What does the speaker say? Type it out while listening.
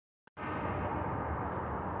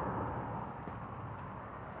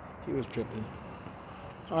He was tripping.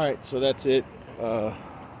 All right, so that's it.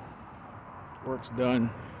 Work's done.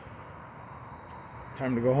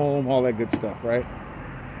 Time to go home. All that good stuff, right?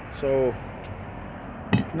 So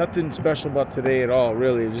nothing special about today at all,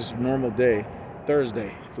 really. It's just a normal day.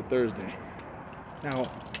 Thursday. It's a Thursday. Now,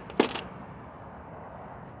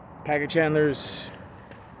 package handlers,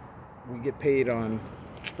 we get paid on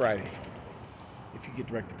Friday if you get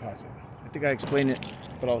direct deposit. I think I explained it,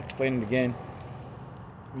 but I'll explain it again.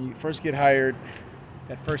 When you first get hired,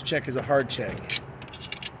 that first check is a hard check.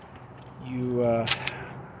 You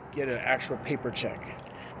get an actual paper check.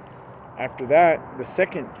 After that, the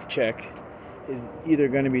second check is either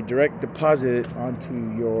going to be direct deposited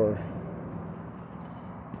onto your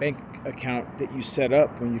bank account that you set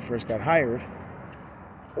up when you first got hired,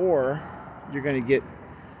 or you're going to get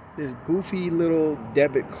this goofy little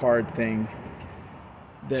debit card thing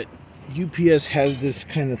that UPS has this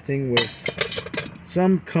kind of thing with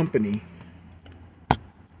some company,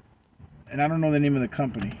 and I don't know the name of the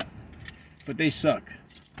company, but they suck.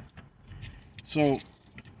 So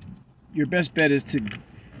your best bet is to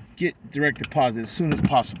get direct deposit as soon as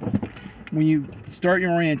possible. When you start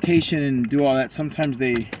your orientation and do all that, sometimes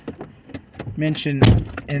they mention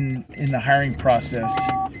in the hiring process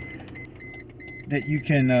that you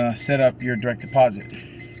can set up your direct deposit.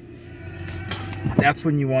 That's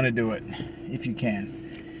when you want to do it, if you can.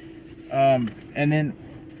 And then,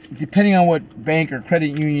 depending on what bank or credit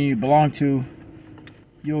union you belong to,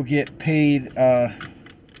 you'll get paid,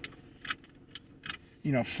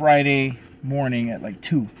 Friday morning at like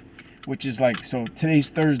 2, which is like, so today's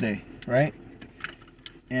Thursday, right?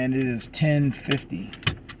 And it is 10:50.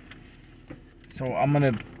 So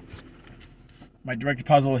my direct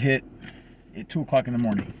deposit will hit at 2 o'clock in the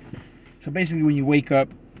morning. So basically, when you wake up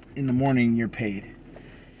in the morning, you're paid.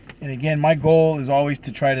 And again, my goal is always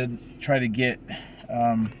to try to get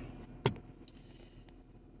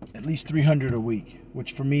at least 300 a week,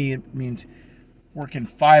 which for me it means working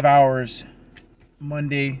 5 hours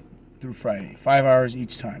Monday through Friday, 5 hours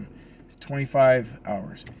each time. It's 25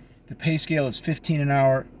 hours. The pay scale is 15 an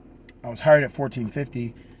hour. I was hired at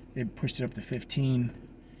 $14.50. They pushed it up to 15.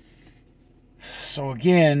 So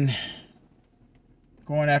again,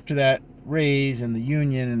 going after that raise and the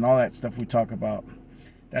union and all that stuff we talk about,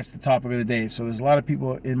 that's the topic of the day. So there's a lot of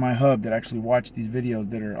people in my hub that actually watch these videos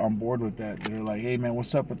that are on board with that are like, hey man,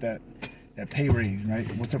 what's up with that pay raise, right?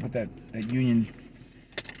 What's up with that union?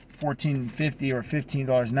 $14.50 or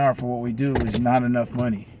 $15 an hour for what we do is not enough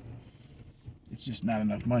money. It's just not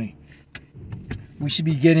enough money. We should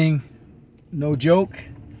be getting, no joke,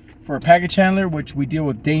 for a package handler, which we deal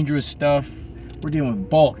with dangerous stuff. We're dealing with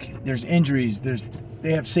bulk. There's injuries.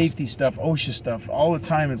 They have safety stuff, OSHA stuff all the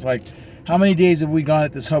time. It's like, how many days have we gone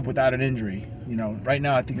at this hub without an injury? Right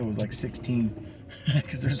now I think it was like 16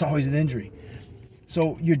 because there's always an injury.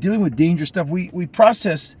 So you're dealing with dangerous stuff. We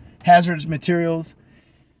process hazardous materials.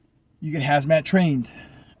 You get hazmat trained.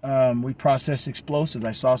 We process explosives.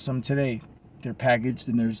 I saw some today. They're packaged,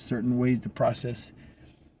 and there's certain ways to process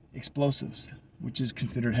explosives, which is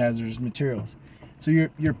considered hazardous materials. So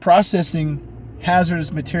you're processing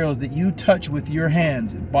hazardous materials that you touch with your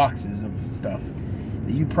hands, boxes of stuff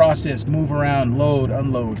that you process, move around, load,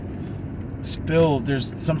 unload. Spills,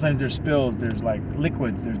 sometimes there's spills, there's like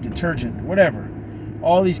liquids, there's detergent, whatever.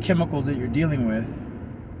 All these chemicals that you're dealing with,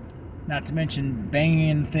 not to mention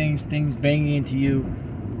banging things banging into you.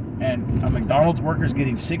 And a McDonald's worker is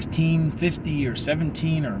getting $16.50 or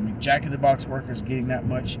 $17, or a Jack in the Box worker is getting that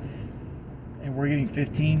much, and we're getting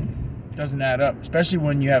 $15. Doesn't add up, especially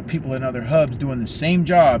when you have people in other hubs doing the same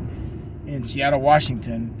job in Seattle,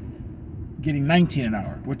 Washington, getting $19 an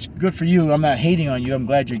hour, which good for you. I'm not hating on you. I'm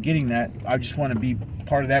glad you're getting that. I just want to be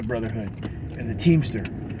part of that brotherhood as a Teamster.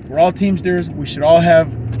 We're all Teamsters. We should all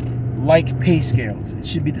have like pay scales. It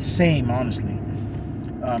should be the same, honestly.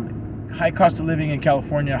 High cost of living in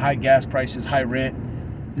California, high gas prices, high rent.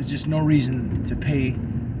 There's just no reason to pay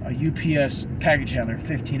a UPS package handler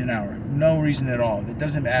 $15 an hour. No reason at all. That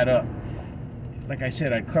doesn't add up. Like I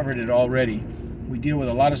said, I covered it already. We deal with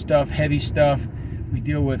a lot of stuff, heavy stuff. We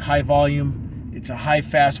deal with high volume. It's a high,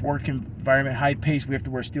 fast work environment, high pace. We have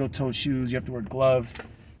to wear steel-toe shoes. You have to wear gloves.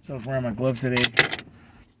 So I was wearing my gloves today.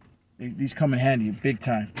 These come in handy big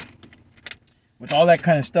time. With all that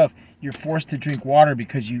kind of stuff, you're forced to drink water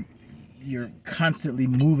because you're constantly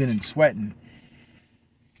moving and sweating.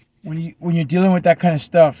 When you're dealing with that kind of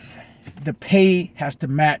stuff, the pay has to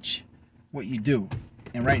match what you do.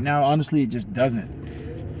 And right now, honestly, it just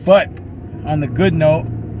doesn't. But on the good note,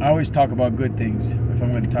 I always talk about good things if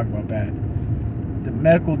I'm going to talk about bad. The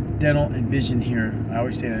medical, dental, and vision here, I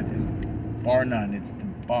always say that is bar none. It's the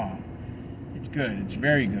bomb. It's good. It's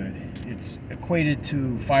very good. It's equated to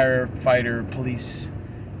firefighter, police,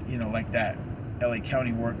 like that. LA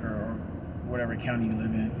County worker or whatever county you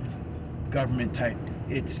live in. Government type.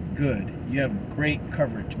 It's good. You have great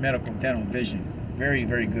coverage, medical, dental, vision. Very,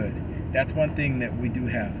 very good. That's one thing that we do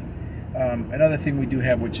have. Another thing we do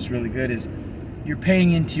have, which is really good, is you're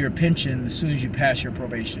paying into your pension as soon as you pass your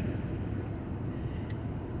probation.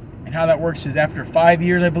 And how that works is after 5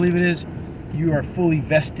 years, I believe it is, you are fully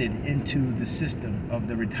vested into the system of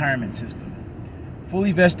the retirement system.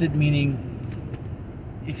 Fully vested meaning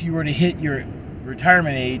if you were to hit your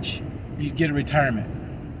retirement age, you'd get a retirement.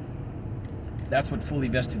 That's what fully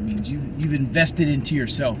vested means. You've invested into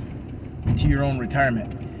yourself, into your own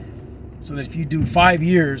retirement. So that if you do 5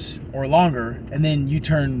 years or longer, and then you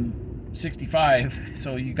turn 65,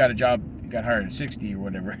 so you got a job, you got hired at 60 or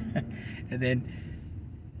whatever, and then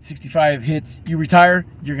 65 hits, you retire,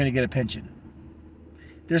 you're going to get a pension.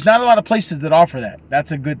 There's not a lot of places that offer that.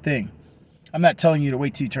 That's a good thing. I'm not telling you to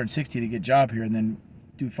wait till you turn 60 to get a job here and then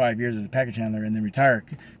do 5 years as a package handler and then retire,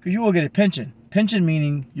 because you will get a pension. Pension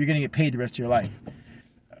meaning you're going to get paid the rest of your life.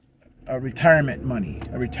 A retirement money,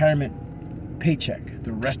 a retirement paycheck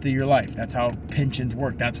the rest of your life. That's how pensions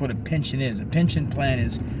work. That's what a pension is. A pension plan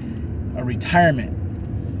is a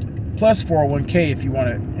retirement plus 401k if you want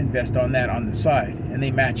to invest on that on the side, and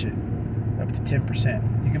they match it up to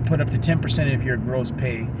 10%. You can put up to 10% of your gross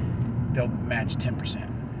pay. They'll match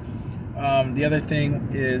 10%. The other thing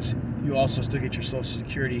is you also still get your Social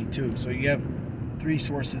Security too. So you have 3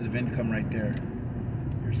 sources of income right there.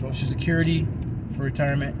 Your Social Security for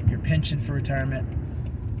retirement, your pension for retirement,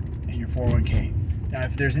 and your 401k. Now,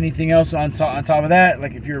 if there's anything else on top of that,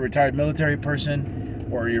 like if you're a retired military person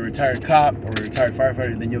or you're a retired cop or a retired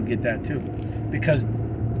firefighter, then you'll get that too, because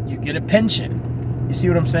you get a pension. You see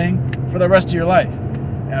what I'm saying? For the rest of your life.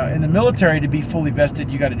 Now, in the military, to be fully vested,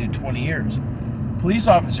 you got to do 20 years. Police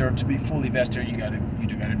officer, to be fully vested, you got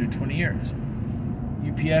to do 20 years.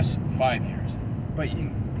 UPS, 5 years. But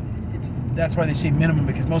that's why they say minimum,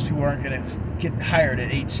 because most people aren't going to get hired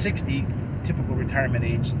at age 60, typical retirement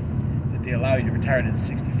age that they allow you to retire at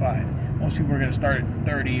 65. Most people are going to start at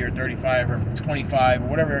 30 or 35 or 25 or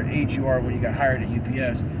whatever age you are when you got hired at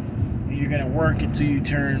UPS. You're going to work until you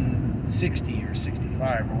turn 60 or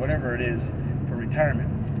 65 or whatever it is for retirement.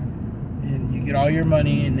 And you get all your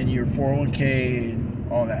money and then your 401k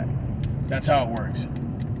and all that. That's how it works.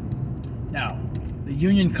 Now, the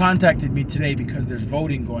union contacted me today because there's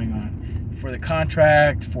voting going on for the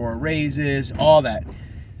contract, for raises, all that.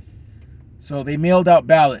 So they mailed out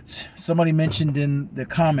ballots. Somebody mentioned in the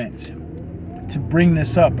comments to bring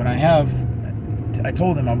this up, and I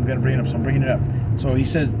told him I'm going to bring it up, so I'm bringing it up. So he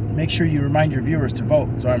says, make sure you remind your viewers to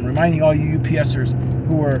vote. So I'm reminding all you UPSers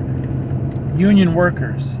who are union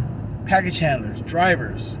workers, package handlers,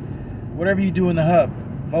 drivers, whatever you do in the hub,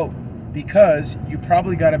 vote, because you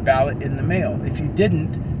probably got a ballot in the mail. If you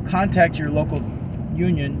didn't, contact your local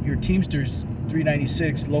union, your Teamsters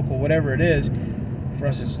 396, local whatever it is. For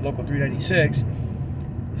us, it's local 396.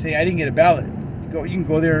 Say, I didn't get a ballot. You can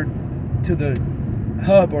go there to the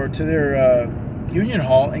hub or to their union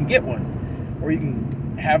hall and get one, or you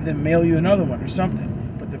can have them mail you another one or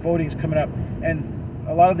something. But the voting's coming up, and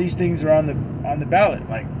a lot of these things are on the ballot,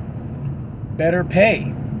 like better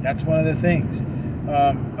pay. That's one of the things.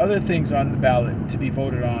 Other things on the ballot to be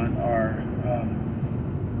voted on are,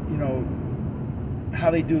 how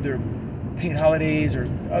they do their paid holidays or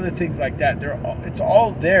other things like that. It's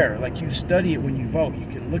all there. Like, you study it when you vote. You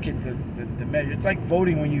can look at the measure. It's like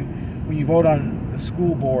voting when you vote on the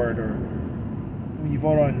school board, or when you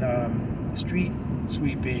vote on street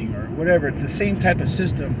sweeping or whatever. It's the same type of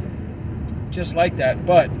system, just like that,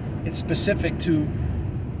 but it's specific to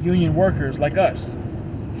union workers like us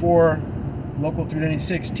for local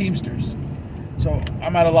 396 Teamsters. So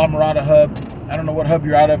I'm at a La Mirada hub. I don't know what hub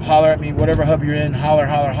you're out of. Holler at me. Whatever hub you're in, holler,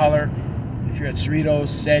 holler, holler. If you're at Cerritos,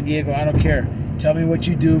 San Diego, I don't care. Tell me what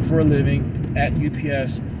you do for a living at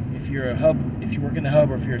UPS. If you're a hub, if you work in the hub,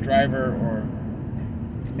 or if you're a driver or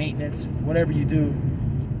maintenance, whatever you do,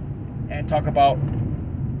 and talk about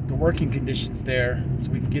the working conditions there,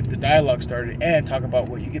 so we can get the dialogue started and talk about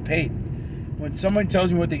what you get paid. When someone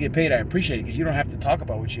tells me what they get paid, I appreciate it, because you don't have to talk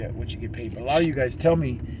about what you get paid. But a lot of you guys tell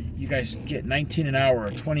me you guys get 19 an hour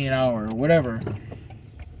or 20 an hour or whatever,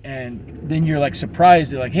 and then you're like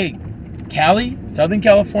surprised. They're like, hey, Cali, Southern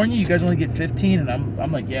California, you guys only get 15, and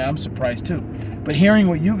I'm like, yeah, I'm surprised too. But hearing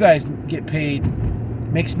what you guys get paid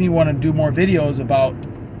makes me want to do more videos about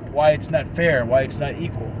why it's not fair, why it's not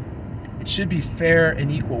equal. It should be fair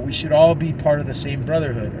and equal. We should all be part of the same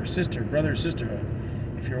brotherhood or brother or sisterhood.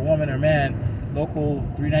 If you're a woman or man, local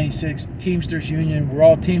 396 Teamsters union. We're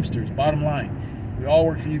all Teamsters, bottom line. We all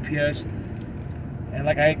work for UPS. And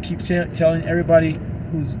like I keep telling everybody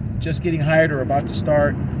who's just getting hired or about to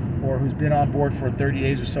start, or who's been on board for 30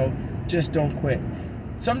 days or so, just don't quit.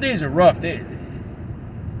 Some days are rough. There's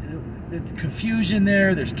confusion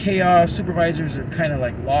there. There's chaos. Supervisors are kind of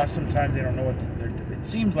like lost sometimes. They don't know what they're doing. It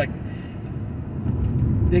seems like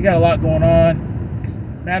they got a lot going on.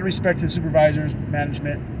 Mad respect to the supervisors,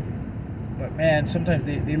 management. But man, sometimes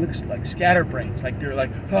they look like scatterbrains. Like they're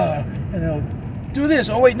like, and they'll do this.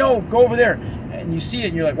 Oh wait, no, go over there. And you see it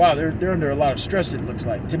and you're like, wow, they're under a lot of stress, it looks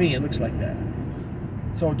like. To me, it looks like that.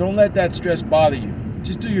 So don't let that stress bother you.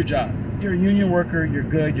 Just do your job. You're a union worker, you're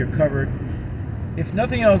good, you're covered. If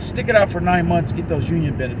nothing else, stick it out for 9 months, get those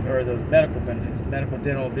union benefits, or those medical benefits, medical,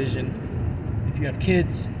 dental, vision. If you have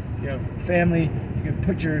kids, if you have family, you can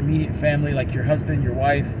put your immediate family, like your husband, your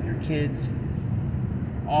wife, your kids,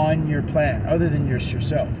 on your plan, other than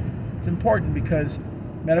yourself. It's important because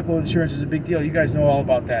medical insurance is a big deal. You guys know all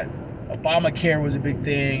about that. Obamacare was a big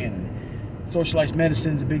thing, and socialized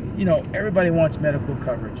medicine is a big, everybody wants medical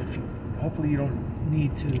coverage. Hopefully you don't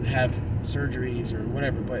need to have surgeries or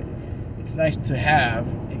whatever, but it's nice to have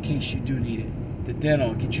in case you do need it. The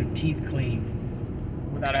dental, get your teeth cleaned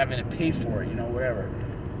without having to pay for it, whatever.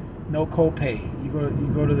 No copay.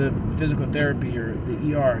 You go to the physical therapy or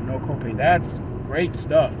the ER, no copay. That's great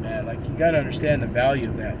stuff, man. Like, you got to understand the value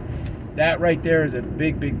of that. That right there is a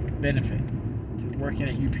big, big benefit to working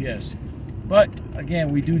at UPS. But again,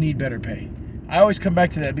 we do need better pay. I always come back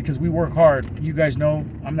to that because we work hard. You guys know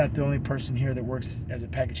I'm not the only person here that works as a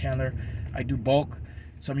package handler. I do bulk.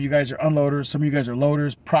 Some of you guys are unloaders. Some of you guys are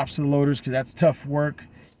loaders. Props to the loaders because that's tough work.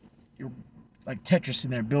 You're like Tetris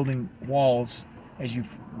in there building walls as you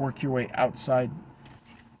work your way outside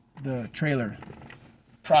the trailer.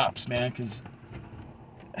 Props, man, because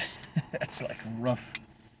that's like rough.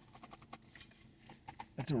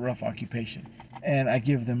 That's a rough occupation, and I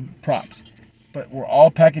give them props. But we're all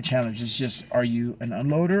package handlers. It's just, are you an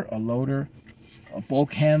unloader, a loader, a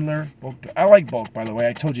bulk handler? I like bulk, by the way.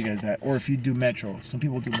 I told you guys that. Or if you do Metro. Some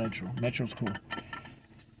people do Metro. Metro's cool.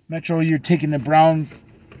 Metro, you're taking the brown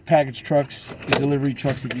package trucks, the delivery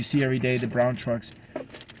trucks that you see every day, the brown trucks,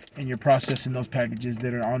 and you're processing those packages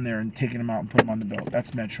that are on there and taking them out and putting them on the belt.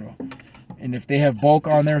 That's Metro. And if they have bulk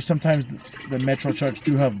on there, sometimes the Metro trucks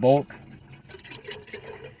do have bulk.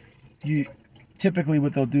 Typically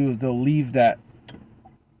what they'll do is they'll leave that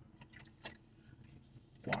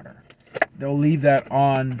water. They'll leave that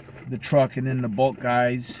on the truck, and then the bulk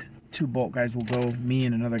guys, 2 bulk guys will go, me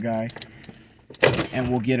and another guy, and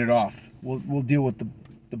we'll get it off. We'll deal with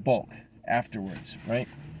the bulk afterwards, right?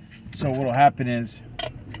 So what'll happen is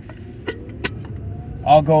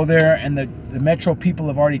I'll go there, and the Metro people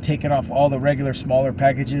have already taken off all the regular smaller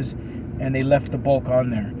packages, and they left the bulk on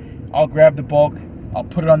there. I'll grab the bulk, I'll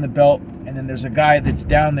put it on the belt, and then there's a guy that's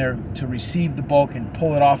down there to receive the bulk and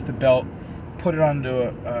pull it off the belt, put it onto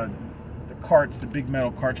the carts, the big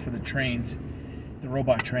metal carts for the trains, the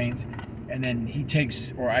robot trains, and then he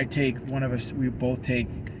takes, or I take, one of us, we both take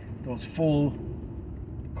those full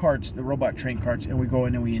carts, the robot train carts, and we go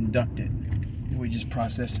in and we induct it, and we just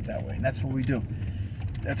process it that way. And that's what we do.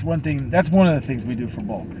 That's one of the things we do for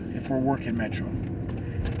bulk if we're working Metro.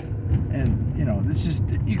 And this is,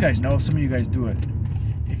 you guys know, some of you guys do it.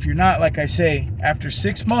 If you're not, like I say, after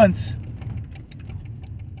 6 months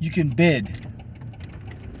you can bid.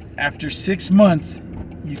 After 6 months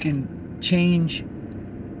you can change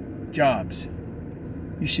jobs.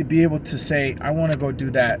 You should be able to say, I want to go do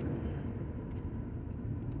that.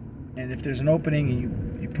 And if there's an opening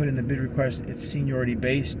and you put in the bid request, it's seniority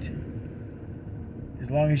based. As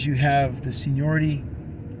long as you have the seniority,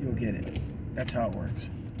 you'll get it. That's how it works.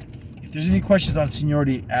 If there's any questions on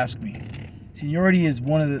seniority, ask me. Seniority is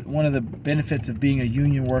one of the benefits of being a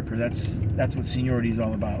union worker. That's what seniority is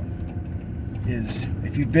all about. Is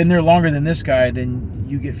if you've been there longer than this guy, then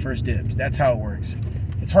you get first dibs. That's how it works.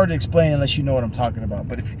 It's hard to explain unless you know what I'm talking about.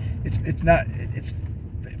 But if it's a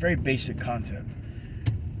very basic concept.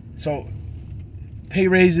 So pay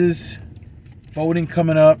raises, voting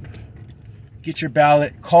coming up. Get your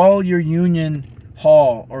ballot. Call your union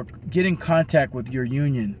hall or get in contact with your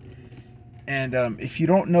union. And if you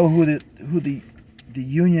don't know who the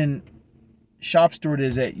union shop steward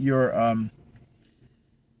is at your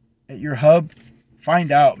hub,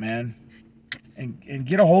 find out, man, and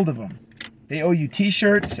get a hold of them. They owe you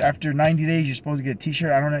T-shirts. After 90 days, you're supposed to get a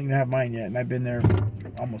T-shirt. I don't even have mine yet, and I've been there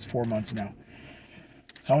almost 4 months now.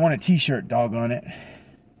 So I want a T-shirt, doggone it.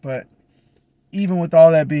 But even with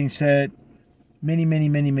all that being said,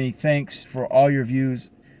 many thanks for all your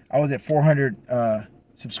views. I was at 400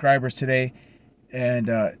 subscribers today, and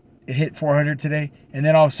it hit 400 today, and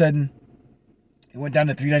then all of a sudden it went down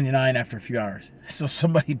to 399 after a few hours. So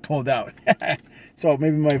somebody pulled out. So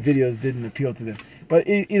maybe my videos didn't appeal to them. But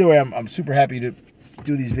either way, I'm super happy to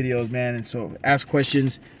do these videos, man. And so ask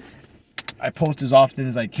questions. I post as often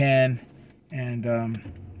as I can. And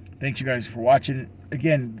thanks you guys for watching.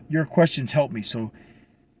 Again, your questions help me. So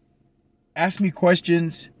ask me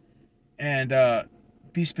questions and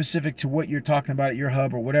be specific to what you're talking about at your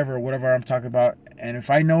hub or whatever I'm talking about. And if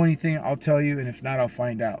I know anything, I'll tell you. And if not, I'll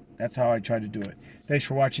find out. That's how I try to do it. Thanks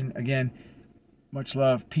for watching. Again, much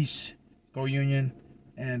love. Peace. Go Union.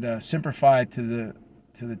 And Semper Fi to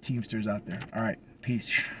the Teamsters out there. All right.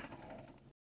 Peace.